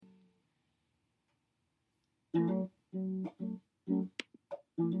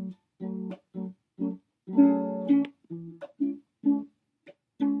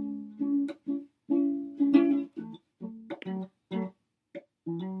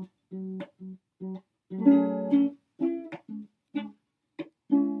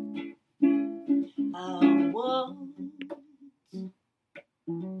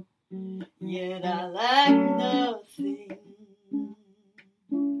Yet I lack nothing.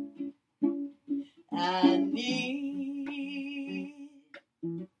 I need,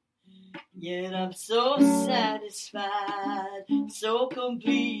 yet I'm so satisfied, so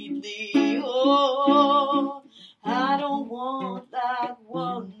completely. Oh, I don't want like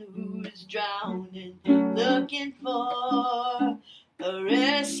one who's drowning, looking for a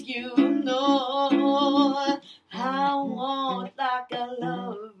rescue. No, I want like a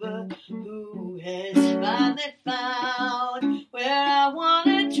lover who has finally found where I want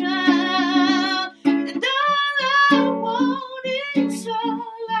to drown. And all I want is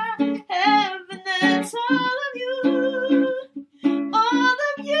all I have, and that's all of you. All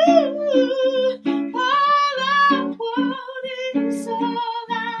of you. All I want is all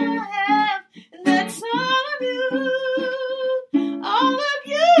I have, and that's all of you. All of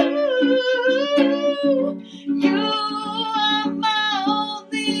you. You are my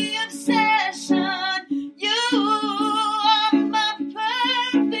only obsession. You are my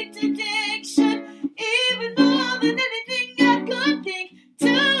perfect addiction. Even more than anything I could think,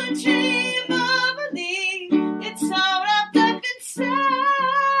 to dream or believe, it's all wrapped up inside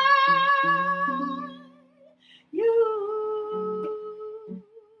you.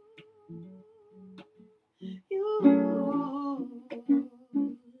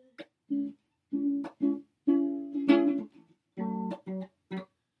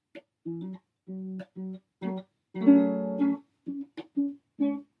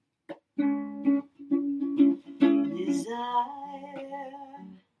 Desire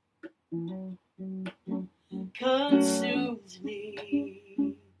consumes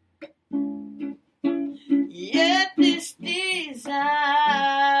me, yet this desire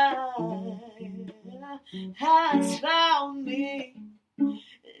has found me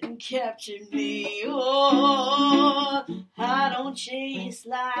and captured me. Oh, I don't chase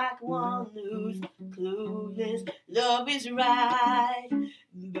like one who's clueless. Love is right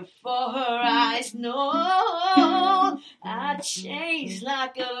before her eyes. No, I chase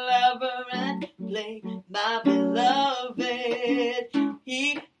like a lover and play my beloved.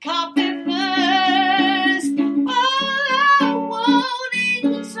 He caught me first. All I want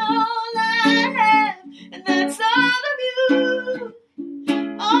is all I have, and that's all of you.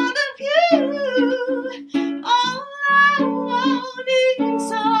 All of you. All I want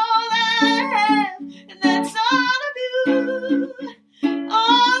is all I have, and that's all of you.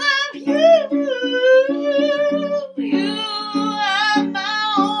 All of you. You are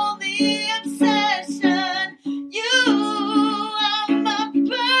my only obsession. You are my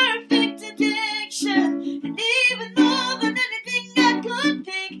perfect addiction. And even more than anything I could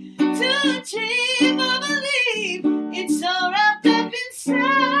think, to dream or believe, it's all wrapped up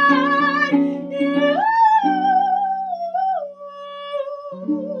inside you.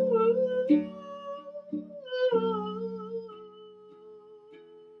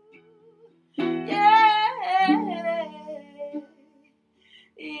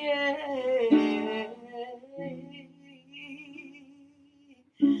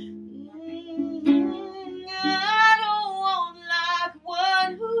 I don't want like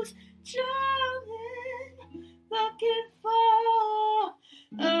one who's drowning, looking for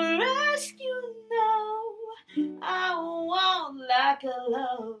a rescue. No, I want like a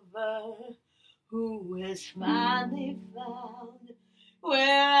lover who has finally found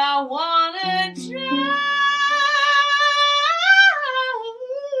where I wanna drown.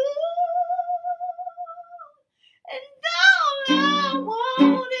 And all I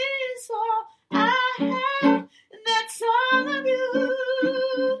want is all I have, and that's all of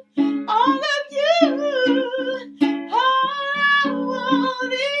you. All of you. All I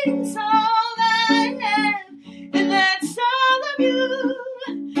want is all I have, and that's all of you.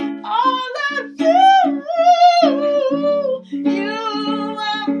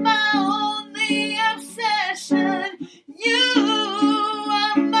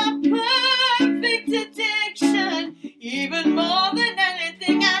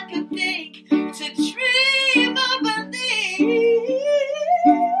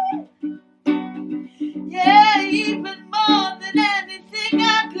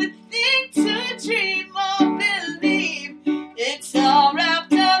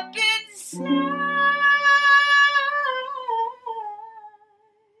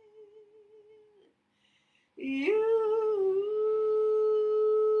 you.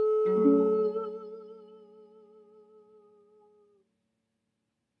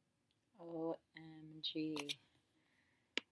 OMG.